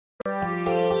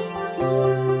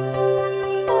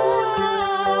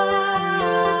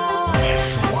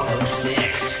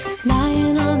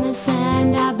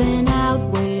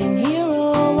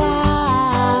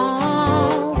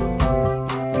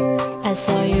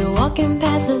Walking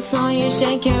past the song, you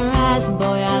shake your ass, boy,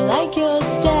 I like your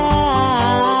style.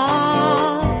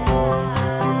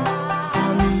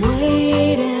 I'm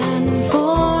waiting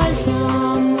for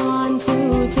someone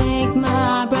to take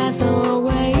my breath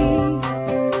away.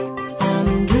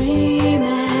 I'm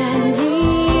dreaming,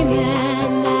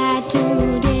 dreaming that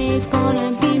today's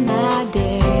gonna be my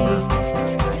day.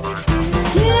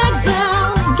 Get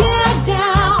down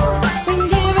and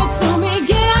give it to me.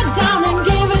 Get down and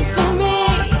give it to me.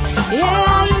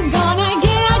 Yeah, you're gonna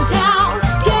get down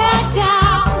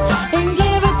and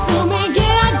give it to me.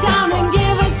 Get down and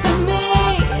give it to me.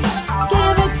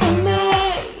 Give it to me.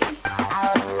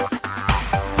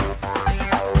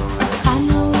 I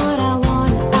know what I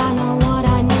want, I know what I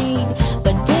need,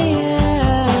 but damn,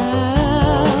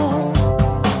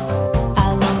 I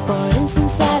long for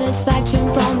instant satisfaction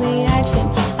from the action.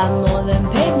 I'm more than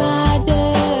paid my due.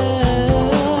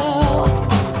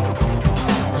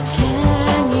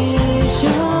 Can you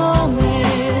show me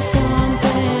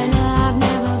something I've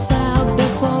never felt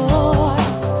before?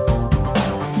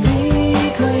 Be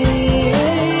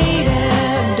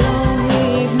creative, don't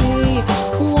leave me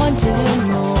wanting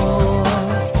more.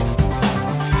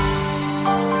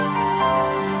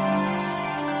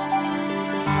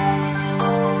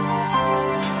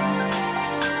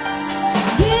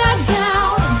 Get down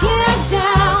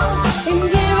and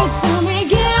give it to me.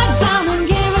 Get down and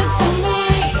give it to me.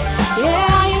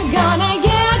 Yeah, you're gonna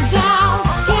get down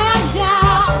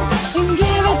and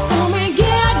give it to me.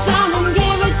 Get down and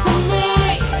give it to me.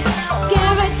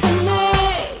 Give it to me.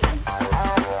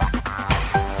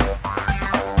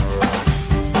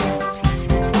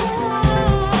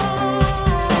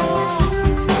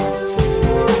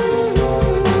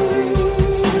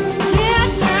 Get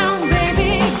down,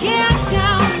 baby. Get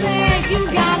down, babe. You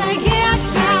gotta get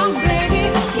down, baby.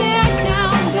 Get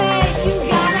down, babe. You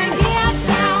gotta get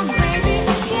down, baby.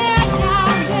 Get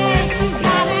down, babe. You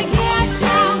gotta get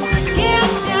down, get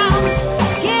down,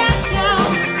 get down,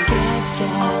 get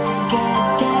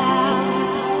down,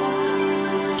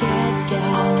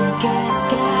 get down,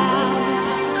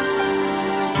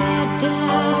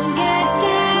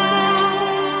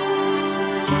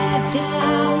 get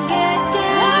down, get down,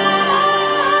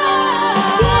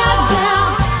 get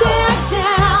down, get down, get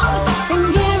down and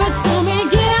give it to me.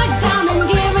 Get down and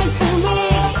give it to me.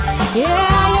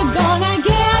 Yeah, you're gonna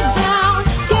get down.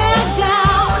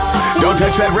 Don't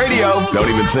touch that radio. Don't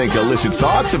even think illicit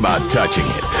thoughts about touching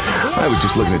it. I was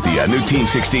just looking at the new Teen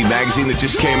 16 magazine that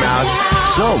just came out.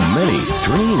 So many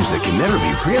dreams that can never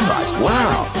be realized.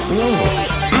 Wow.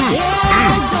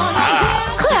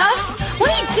 Cliff,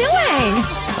 what are you doing?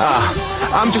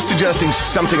 I'm just adjusting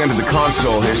something under the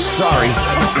console here. Sorry.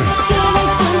 Give it